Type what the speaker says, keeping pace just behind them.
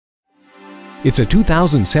It's a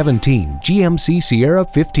 2017 GMC Sierra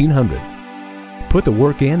 1500. Put the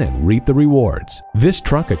work in and reap the rewards. This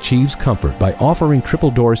truck achieves comfort by offering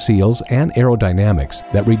triple door seals and aerodynamics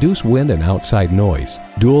that reduce wind and outside noise,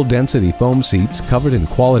 dual density foam seats covered in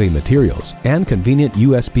quality materials, and convenient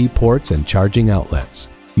USB ports and charging outlets.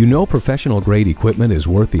 You know professional grade equipment is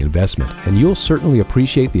worth the investment, and you'll certainly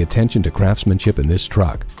appreciate the attention to craftsmanship in this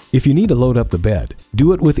truck. If you need to load up the bed,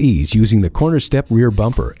 do it with ease using the corner step rear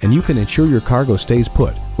bumper, and you can ensure your cargo stays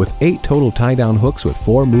put with 8 total tie-down hooks with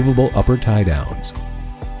 4 movable upper tie-downs.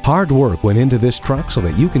 Hard work went into this truck so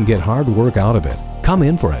that you can get hard work out of it. Come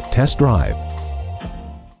in for a test drive.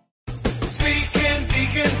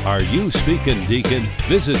 Are you speaking Deacon?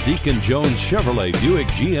 Visit Deacon Jones Chevrolet Buick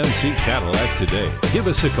GMC Cadillac today. Give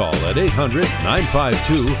us a call at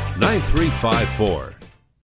 800-952-9354.